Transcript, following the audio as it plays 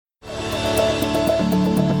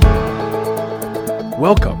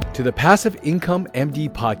Welcome to the Passive Income MD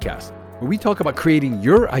podcast, where we talk about creating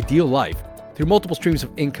your ideal life through multiple streams of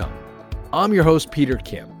income. I'm your host, Peter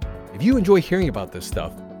Kim. If you enjoy hearing about this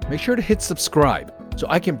stuff, make sure to hit subscribe so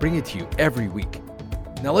I can bring it to you every week.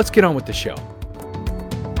 Now let's get on with the show.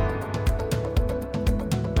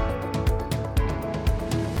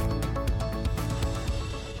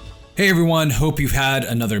 Hey everyone, hope you've had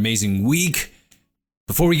another amazing week.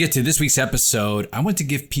 Before we get to this week's episode, I want to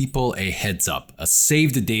give people a heads up, a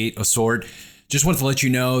save the date of sort. Just wanted to let you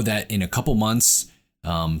know that in a couple months,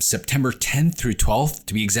 September 10th through 12th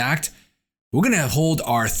to be exact, we're going to hold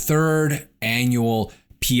our third annual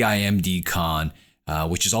PIMD Con,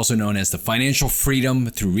 which is also known as the Financial Freedom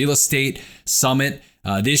Through Real Estate Summit.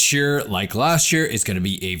 This year, like last year, is going to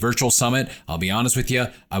be a virtual summit. I'll be honest with you,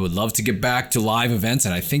 I would love to get back to live events,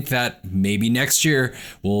 and I think that maybe next year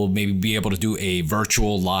we'll maybe be able to do a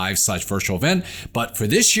virtual live/virtual event. But for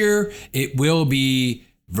this year, it will be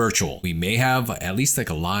virtual. We may have at least like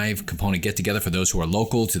a live component get together for those who are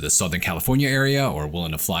local to the Southern California area or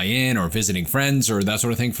willing to fly in or visiting friends or that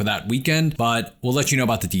sort of thing for that weekend, but we'll let you know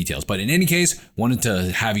about the details. But in any case, wanted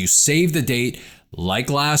to have you save the date. Like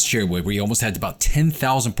last year, where we almost had about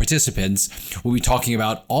 10,000 participants, we'll be talking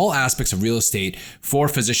about all aspects of real estate for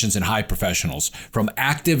physicians and high professionals, from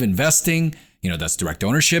active investing, that's direct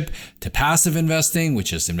ownership, to passive investing,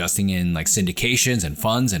 which is investing in like syndications and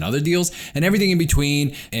funds and other deals, and everything in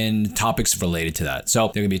between and topics related to that.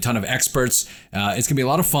 So there are gonna be a ton of experts. It's gonna be a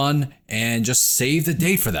lot of fun, and just save the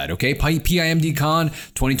date for that, okay? PIMD Con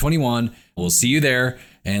 2021. We'll see you there,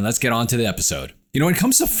 and let's get on to the episode. When it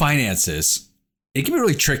comes to finances, it can be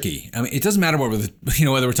really tricky. I mean, it doesn't matter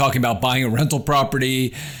whether we're talking about buying a rental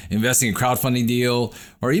property, investing in a crowdfunding deal,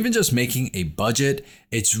 or even just making a budget.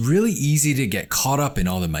 It's really easy to get caught up in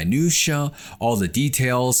all the minutia, all the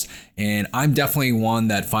details, and I'm definitely one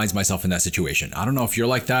that finds myself in that situation. I don't know if you're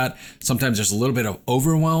like that. Sometimes there's a little bit of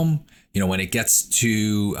overwhelm, when it gets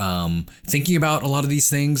to thinking about a lot of these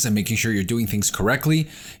things and making sure you're doing things correctly.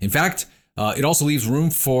 In fact, it also leaves room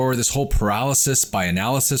for this whole paralysis by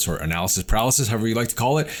analysis, or analysis paralysis, however you like to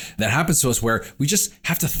call it, that happens to us, where we just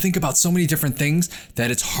have to think about so many different things that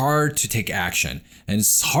it's hard to take action. And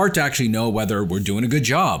it's hard to actually know whether we're doing a good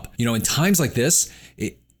job. In times like this,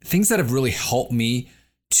 things that have really helped me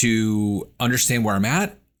to understand where I'm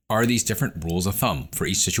at are these different rules of thumb for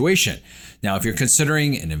each situation. Now, if you're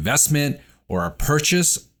considering an investment or a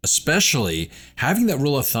purchase, especially, having that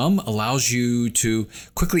rule of thumb allows you to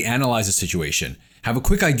quickly analyze a situation, have a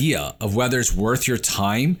quick idea of whether it's worth your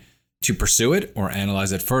time to pursue it or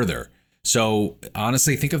analyze it further. So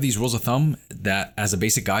honestly, think of these rules of thumb that as a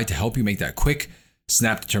basic guide to help you make that quick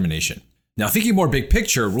snap determination. Now, thinking more big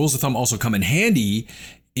picture, rules of thumb also come in handy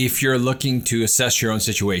if you're looking to assess your own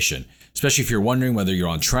situation, especially if you're wondering whether you're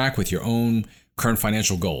on track with your own current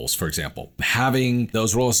financial goals, for example. Having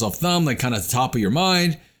those rules of thumb like kind of at the top of your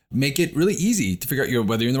mind make it really easy to figure out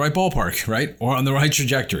whether you're in the right ballpark, right? Or on the right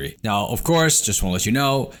trajectory. Now, of course, just want to let you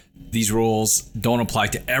know, these rules don't apply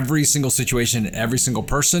to every single situation and every single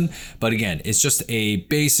person. But again, it's just a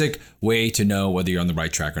basic way to know whether you're on the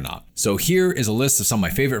right track or not. So here is a list of some of my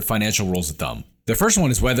favorite financial rules of thumb. The first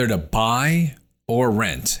one is whether to buy or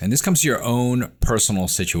rent. And this comes to your own personal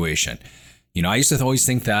situation. I used to always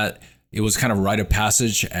think that it was kind of a rite of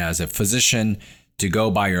passage as a physician to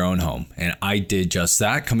go buy your own home. And I did just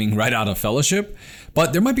that coming right out of fellowship.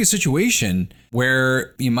 But there might be a situation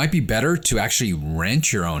where it might be better to actually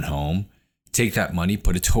rent your own home, take that money,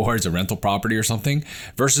 put it towards a rental property or something,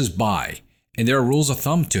 versus buy. And there are rules of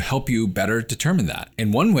thumb to help you better determine that.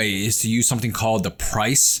 And one way is to use something called the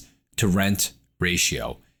price to rent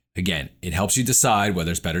ratio. Again, it helps you decide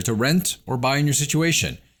whether it's better to rent or buy in your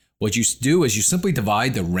situation. What you do is you simply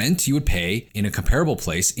divide the rent you would pay in a comparable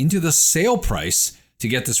place into the sale price to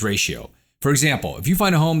get this ratio. For example, if you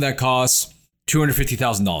find a home that costs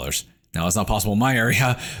 $250,000, now it's not possible in my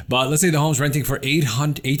area, but let's say the home's renting for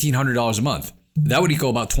 $1,800 a month. That would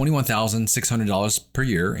equal about $21,600 per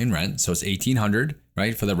year in rent. So it's $1,800,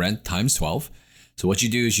 right, for the rent times 12. So what you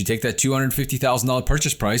do is you take that $250,000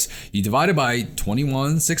 purchase price, you divide it by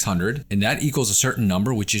 $21,600, and that equals a certain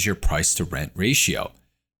number, which is your price to rent ratio.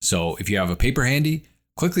 So if you have a paper handy,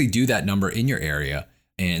 quickly do that number in your area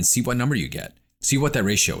and see what number you get. See what that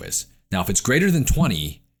ratio is. Now, if it's greater than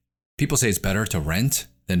 20, people say it's better to rent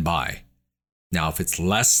than buy. Now, if it's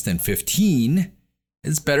less than 15,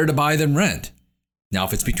 it's better to buy than rent. Now,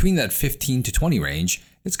 if it's between that 15 to 20 range,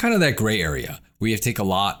 it's kind of that gray area where you have to take a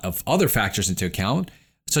lot of other factors into account,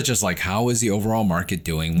 such as like, how is the overall market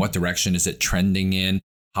doing? What direction is it trending in?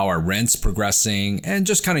 How are rents progressing? And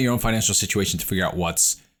just kind of your own financial situation to figure out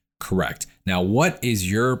what's Correct. Now, what is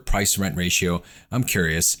your price rent ratio? I'm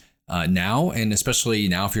curious now, and especially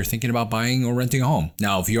now if you're thinking about buying or renting a home.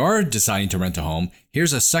 Now, if you are deciding to rent a home,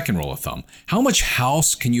 here's a second rule of thumb. How much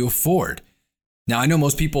house can you afford? Now, I know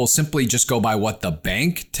most people simply just go by what the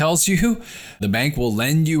bank tells you. The bank will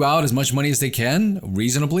lend you out as much money as they can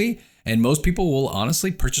reasonably, and most people will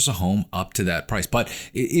honestly purchase a home up to that price. But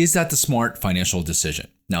is that the smart financial decision?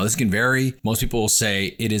 Now, this can vary. Most people will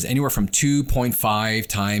say it is anywhere from 2.5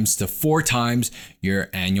 times to 4 times your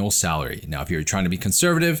annual salary. Now, if you're trying to be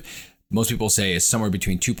conservative, most people say it's somewhere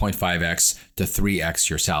between 2.5x to 3x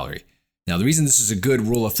your salary. Now, the reason this is a good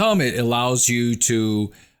rule of thumb, it allows you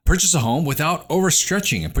to purchase a home without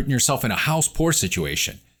overstretching and putting yourself in a house poor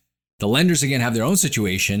situation. The lenders, again, have their own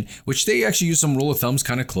situation, which they actually use some rule of thumbs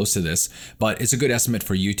kind of close to this, but it's a good estimate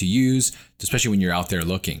for you to use, especially when you're out there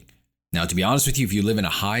looking. Now, to be honest with you, if you live in a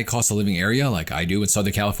high cost of living area like I do in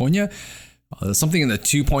Southern California, something in the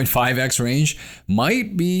 2.5x range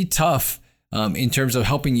might be tough in terms of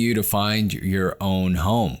helping you to find your own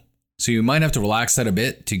home. So you might have to relax that a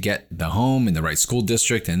bit to get the home in the right school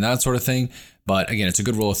district and that sort of thing. But again, it's a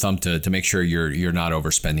good rule of thumb to make sure you're not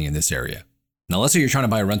overspending in this area. Now, let's say you're trying to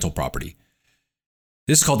buy a rental property.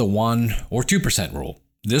 This is called the 1 or 2% rule.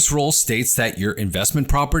 This rule states that your investment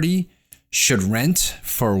property should rent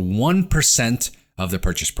for 1% of the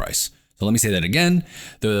purchase price. So let me say that again.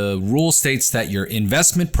 The rule states that your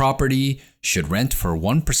investment property should rent for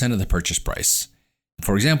 1% of the purchase price.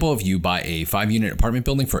 For example, if you buy a 5-unit apartment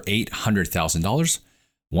building for $800,000,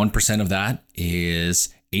 1% of that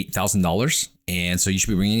is $8,000. And so you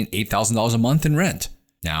should be bringing in $8,000 a month in rent.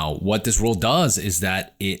 Now, what this rule does is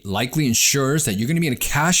that it likely ensures that you're going to be in a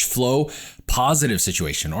cash flow positive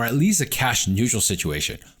situation, or at least a cash neutral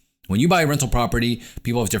situation. When you buy a rental property,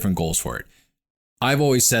 people have different goals for it. I've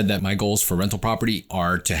always said that my goals for rental property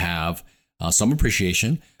are to have some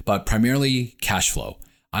appreciation, but primarily cash flow.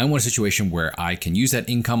 I want a situation where I can use that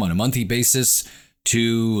income on a monthly basis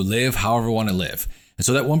to live however I want to live. And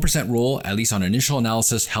so that 1% rule, at least on initial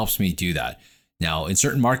analysis, helps me do that. Now, in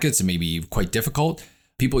certain markets, it may be quite difficult.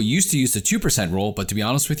 People used to use the 2% rule, but to be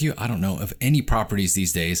honest with you, I don't know of any properties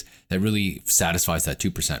these days that really satisfies that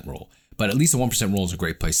 2% rule. But at least the 1% rule is a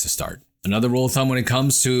great place to start. Another rule of thumb when it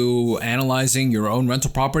comes to analyzing your own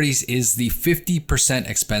rental properties is the 50%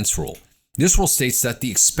 expense rule. This rule states that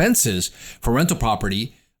the expenses for rental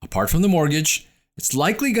property, apart from the mortgage, it's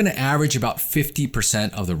likely going to average about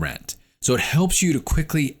 50% of the rent. So it helps you to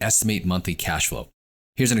quickly estimate monthly cash flow.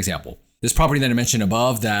 Here's an example. This property that I mentioned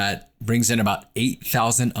above that brings in about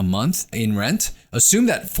 $8,000 a month in rent. Assume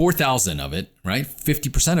that $4,000 of it, right,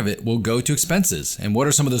 50% of it will go to expenses. And what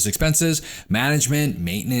are some of those expenses? Management,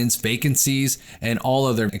 maintenance, vacancies, and all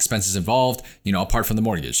other expenses involved, apart from the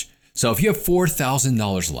mortgage. So if you have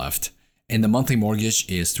 $4,000 left and the monthly mortgage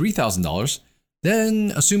is $3,000,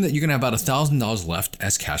 then assume that you're going to have about $1,000 left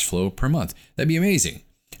as cash flow per month. That'd be amazing.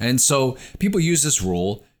 And so people use this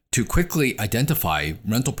rule to quickly identify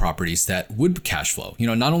rental properties that would cash flow.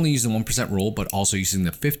 Not only using the 1% rule, but also using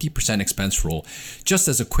the 50% expense rule, just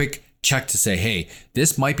as a quick check to say, hey,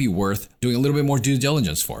 this might be worth doing a little bit more due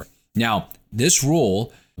diligence for. Now, this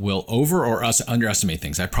rule will over or underestimate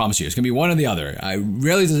things. I promise you, it's going to be one or the other. I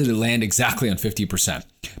rarely does it land exactly on 50%,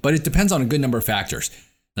 but it depends on a good number of factors.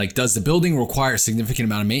 Like, does the building require a significant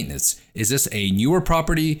amount of maintenance? Is this a newer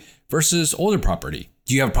property versus older property?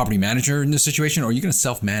 Do you have a property manager in this situation, or are you going to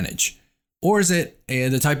self-manage? Or is it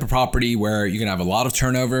the type of property where you're going to have a lot of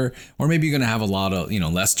turnover, or maybe you're going to have a lot of,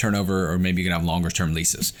 less turnover, or maybe you're going to have longer term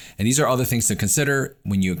leases? And these are other things to consider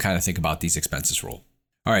when you kind of think about these expenses rule.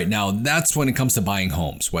 All right, now that's when it comes to buying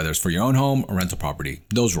homes, whether it's for your own home or rental property,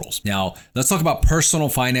 those rules. Now, let's talk about personal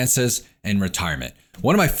finances and retirement.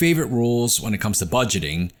 One of my favorite rules when it comes to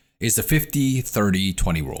budgeting is the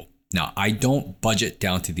 50-30-20 rule. Now, I don't budget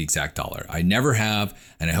down to the exact dollar. I never have,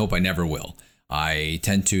 and I hope I never will. I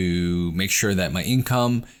tend to make sure that my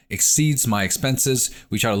income exceeds my expenses.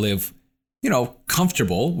 We try to live,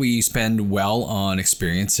 comfortable. We spend well on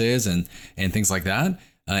experiences and things like that,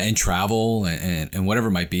 and travel and whatever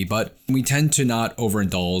it might be. But we tend to not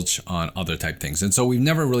overindulge on other type things. And so we've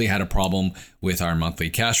never really had a problem with our monthly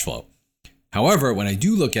cash flow. However, when I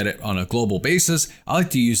do look at it on a global basis, I like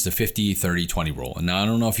to use the 50-30-20 rule. And now I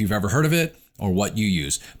don't know if you've ever heard of it or what you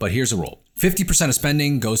use, but here's a rule. 50% of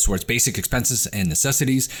spending goes towards basic expenses and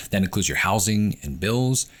necessities. That includes your housing and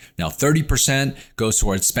bills. Now, 30% goes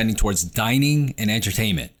towards spending towards dining and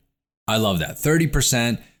entertainment. I love that.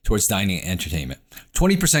 30% towards dining and entertainment.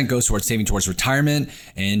 20% goes towards saving towards retirement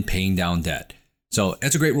and paying down debt. So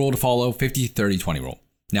that's a great rule to follow, 50-30-20 rule.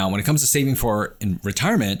 Now, when it comes to saving for in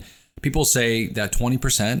retirement, people say that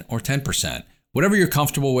 20% or 10%. whatever you're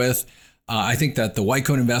comfortable with. I think that the white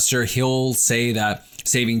coat investor, he'll say that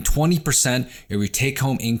saving 20% of your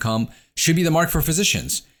take-home income should be the mark for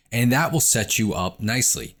physicians. And that will set you up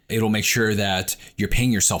nicely. It'll make sure that you're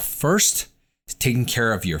paying yourself first, taking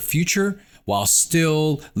care of your future, while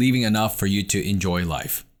still leaving enough for you to enjoy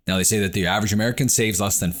life. Now, they say that the average American saves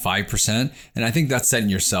less than 5%, and I think that's setting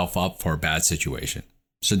yourself up for a bad situation.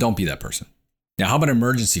 So don't be that person. Now, how about an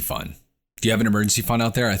emergency fund? Do you have an emergency fund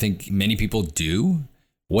out there? I think many people do.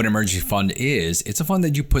 What an emergency fund is, it's a fund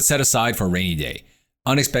that you set aside for a rainy day.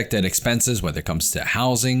 Unexpected expenses, whether it comes to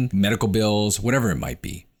housing, medical bills, whatever it might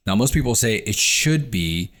be. Now, most people say it should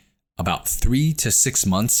be about 3 to 6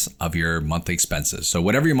 months of your monthly expenses. So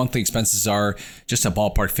whatever your monthly expenses are, just a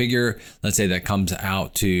ballpark figure, let's say that comes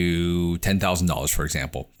out to $10,000, for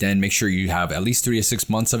example. Then make sure you have at least 3 to 6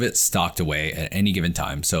 months of it stocked away at any given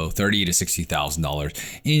time. So $30,000 to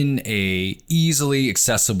 $60,000 in a easily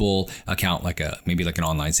accessible account, maybe like an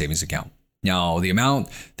online savings account. Now, the amount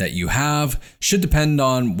that you have should depend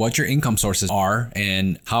on what your income sources are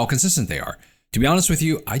and how consistent they are. To be honest with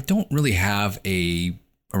you, I don't really have a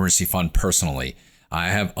emergency fund personally. I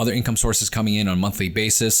have other income sources coming in on a monthly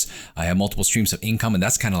basis. I have multiple streams of income, and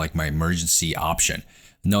that's kind of like my emergency option.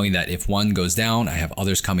 Knowing that if one goes down, I have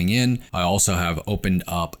others coming in. I also have opened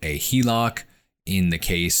up a HELOC in the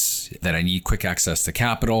case that I need quick access to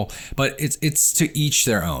capital, but it's to each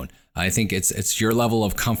their own. I think it's your level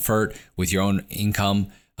of comfort with your own income.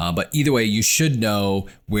 But either way, you should know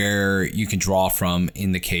where you can draw from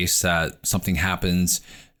in the case that something happens,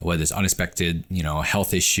 whether it's unexpected,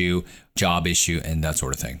 health issue, job issue, and that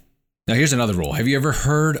sort of thing. Now, here's another rule. Have you ever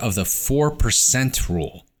heard of the 4%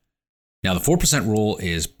 rule? Now, the 4% rule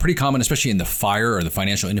is pretty common, especially in the FIRE or the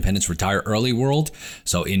financial independence retire early world.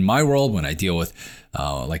 So in my world, when I deal with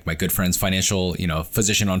like my good friend's financial,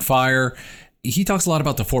 physician on FIRE, he talks a lot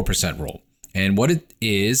about the 4% rule. And what it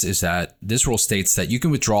is that this rule states that you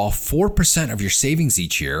can withdraw 4% of your savings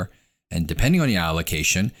each year. And depending on your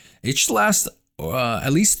allocation, it should last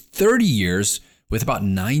at least 30 years with about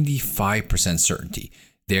 95% certainty.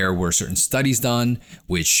 There were certain studies done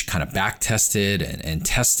which kind of back tested and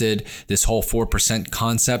tested this whole 4%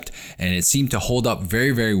 concept, and it seemed to hold up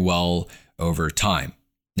very, very well over time.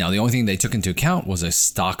 Now, the only thing they took into account was a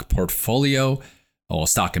stock portfolio, or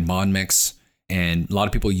stock and bond mix. And a lot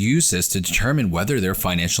of people use this to determine whether they're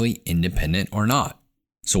financially independent or not.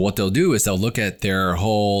 So what they'll do is they'll look at their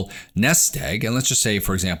whole nest egg. And let's just say,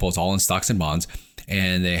 for example, it's all in stocks and bonds,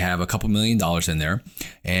 and they have a couple $1 million in there,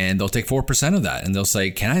 and they'll take 4% of that. And they'll say,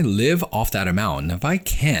 can I live off that amount? And if I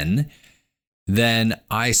can, then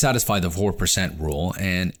I satisfy the 4% rule,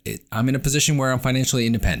 and I'm in a position where I'm financially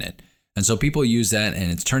independent. And so people use that,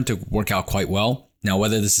 and it's turned to work out quite well. Now,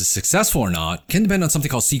 whether this is successful or not can depend on something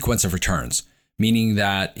called sequence of returns. Meaning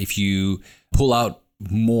that if you pull out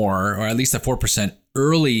more, or at least at 4%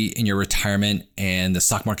 early in your retirement, and the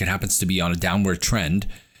stock market happens to be on a downward trend,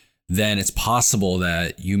 then it's possible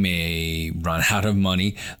that you may run out of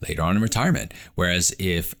money later on in retirement. Whereas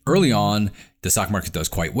if early on the stock market does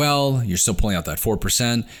quite well, you're still pulling out that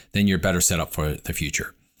 4%, then you're better set up for the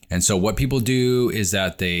future. And so what people do is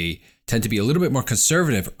that they tend to be a little bit more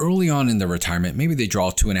conservative early on in their retirement. Maybe they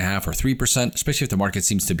draw 2.5% or 3%, especially if the market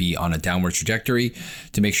seems to be on a downward trajectory,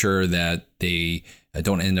 to make sure that they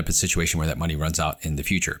don't end up in a situation where that money runs out in the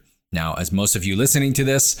future. Now, as most of you listening to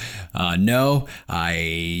this know,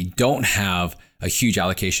 I don't have a huge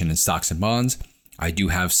allocation in stocks and bonds. I do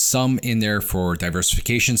have some in there for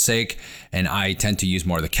diversification's sake, and I tend to use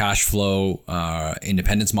more of the cash flow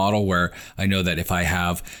independence model, where I know that if I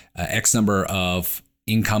have X number of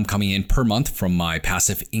income coming in per month from my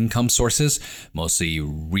passive income sources, mostly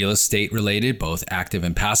real estate related, both active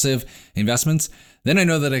and passive investments, then I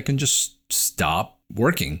know that I can just stop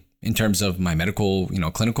working in terms of my medical,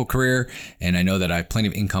 clinical career, and I know that I have plenty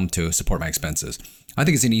of income to support my expenses. I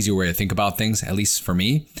think it's an easier way to think about things, at least for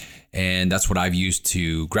me, and that's what I've used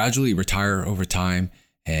to gradually retire over time,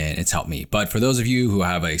 and it's helped me. But for those of you who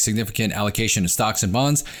have a significant allocation to stocks and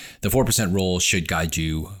bonds, the 4% rule should guide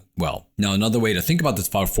you well. Now, another way to think about this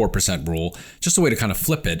 4% rule, just a way to kind of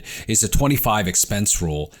flip it, is the 25 expense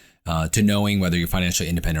rule to knowing whether you're financially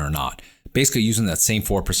independent or not. Basically, using that same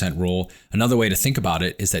 4% rule, another way to think about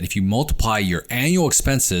it is that if you multiply your annual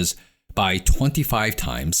expenses by 25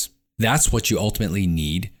 times, that's what you ultimately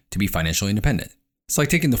need to be financially independent. It's like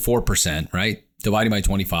taking the 4%, right? Dividing by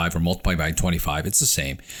 25 or multiplying by 25, it's the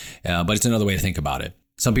same, but it's another way to think about it.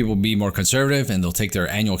 Some people will be more conservative and they'll take their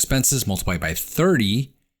annual expenses, multiply by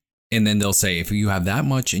 30, and then they'll say, if you have that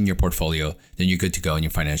much in your portfolio, then you're good to go and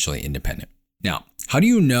you're financially independent. Now, how do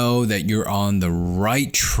you know that you're on the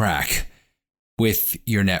right track with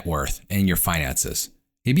your net worth and your finances?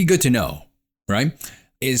 It'd be good to know, right?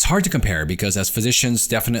 It's hard to compare because as physicians,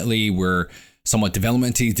 definitely we're somewhat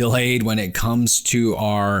developmentally delayed when it comes to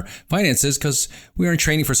our finances because we are in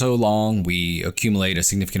training for so long, we accumulate a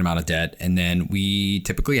significant amount of debt, and then we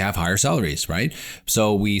typically have higher salaries, right?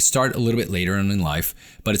 So we start a little bit later on in life,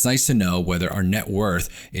 but it's nice to know whether our net worth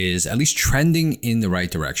is at least trending in the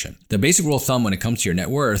right direction. The basic rule of thumb when it comes to your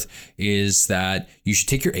net worth is that you should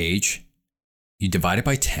take your age, you divide it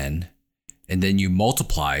by 10, and then you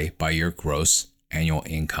multiply by your gross annual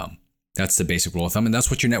income. That's the basic rule of thumb, and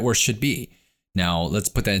that's what your net worth should be. Now, let's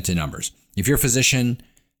put that into numbers. If you're a physician,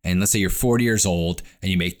 and let's say you're 40 years old, and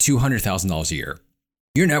you make $200,000 a year,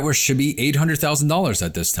 your net worth should be $800,000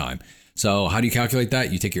 at this time. So how do you calculate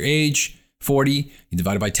that? You take your age, 40, you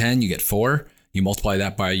divide it by 10, you get 4. You multiply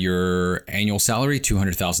that by your annual salary,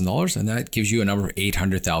 $200,000, and that gives you a number of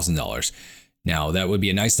 $800,000. Now, that would be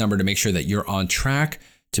a nice number to make sure that you're on track,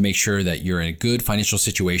 to make sure that you're in a good financial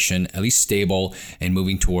situation, at least stable, and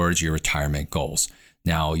moving towards your retirement goals.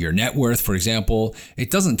 Now, your net worth, for example, it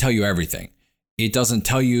doesn't tell you everything. It doesn't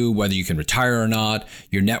tell you whether you can retire or not.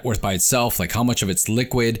 Your net worth by itself, like how much of it's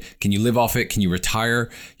liquid, can you live off it, can you retire?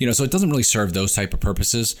 So it doesn't really serve those type of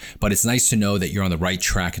purposes, but it's nice to know that you're on the right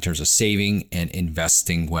track in terms of saving and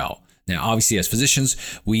investing well. Now, obviously, as physicians,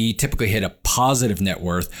 we typically hit a positive net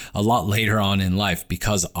worth a lot later on in life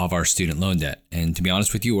because of our student loan debt. And to be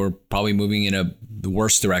honest with you, we're probably moving in the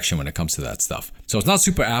worst direction when it comes to that stuff. So it's not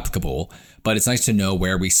super applicable, but it's nice to know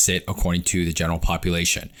where we sit according to the general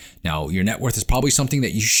population. Now, your net worth is probably something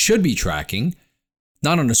that you should be tracking,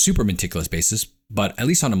 not on a super meticulous basis, but at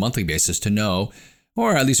least on a monthly basis to know,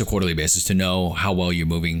 or at least a quarterly basis to know how well you're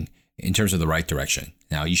moving in terms of the right direction.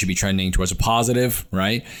 Now, you should be trending towards a positive,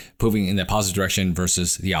 right? Moving in that positive direction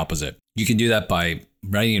versus the opposite. You can do that by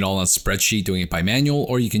writing it all on a spreadsheet, doing it by manual,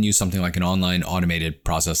 or you can use something like an online automated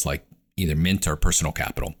process like either Mint or Personal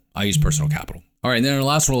Capital. I use Personal Capital. All right, and then our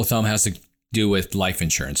last rule of thumb has to do with life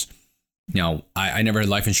insurance. Now, I never had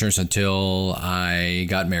life insurance until I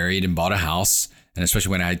got married and bought a house. And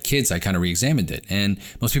especially when I had kids, I kind of re-examined it. And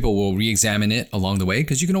most people will re-examine it along the way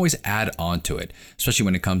because you can always add on to it, especially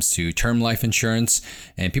when it comes to term life insurance.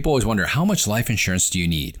 And people always wonder, how much life insurance do you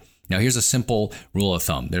need? Now, here's a simple rule of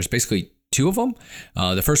thumb. There's basically 2 of them.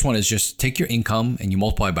 The first one is just take your income and you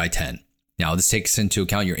multiply by 10. Now, this takes into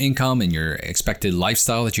account your income and your expected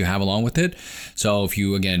lifestyle that you have along with it. So if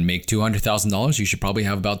you, again, make $200,000, you should probably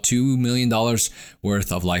have about $2 million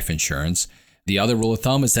worth of life insurance. The other rule of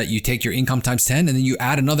thumb is that you take your income times 10 and then you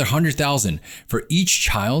add another $100,000 for each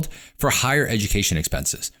child for higher education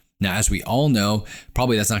expenses. Now, as we all know,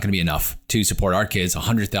 probably that's not going to be enough to support our kids,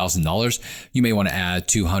 $100,000. You may want to add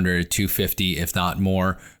 $200, $250, if not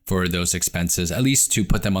more, for those expenses, at least to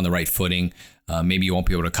put them on the right footing. Maybe you won't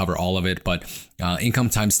be able to cover all of it, but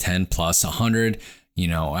income times 10 plus 100.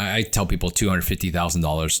 I tell people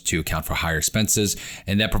 $250,000 to account for higher expenses,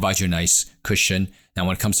 and that provides you a nice cushion. Now,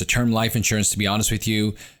 when it comes to term life insurance, to be honest with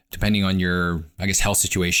you, depending on your, health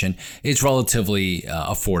situation, it's relatively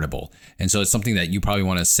affordable. And so it's something that you probably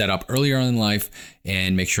want to set up earlier in life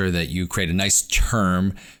and make sure that you create a nice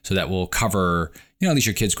term so that will cover, at least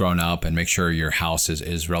your kids growing up and make sure your house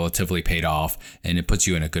is relatively paid off and it puts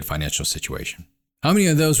you in a good financial situation. How many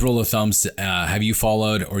of those rule of thumbs have you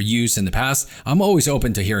followed or used in the past? I'm always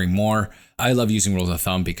open to hearing more. I love using rules of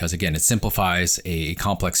thumb because, again, it simplifies a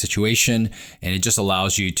complex situation and it just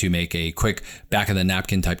allows you to make a quick back of the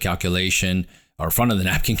napkin type calculation or front of the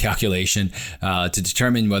napkin calculation to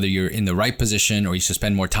determine whether you're in the right position or you should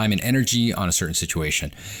spend more time and energy on a certain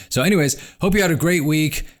situation. So anyways, hope you had a great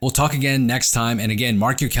week. We'll talk again next time. And again,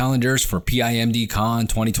 mark your calendars for PIMD Con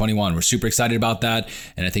 2021. We're super excited about that.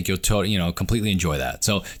 And I think you'll completely enjoy that.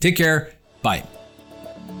 So take care. Bye.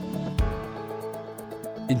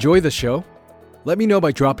 Enjoy the show? Let me know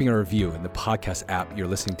by dropping a review in the podcast app you're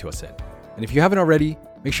listening to us in. And if you haven't already,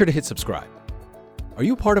 make sure to hit subscribe. Are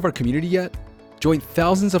you a part of our community yet? Join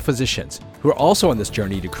thousands of physicians who are also on this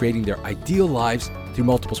journey to creating their ideal lives through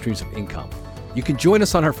multiple streams of income. You can join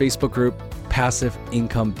us on our Facebook group, Passive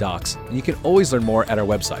Income Docs, and you can always learn more at our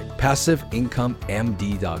website,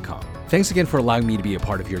 passiveincomemd.com. Thanks again for allowing me to be a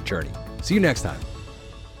part of your journey. See you next time.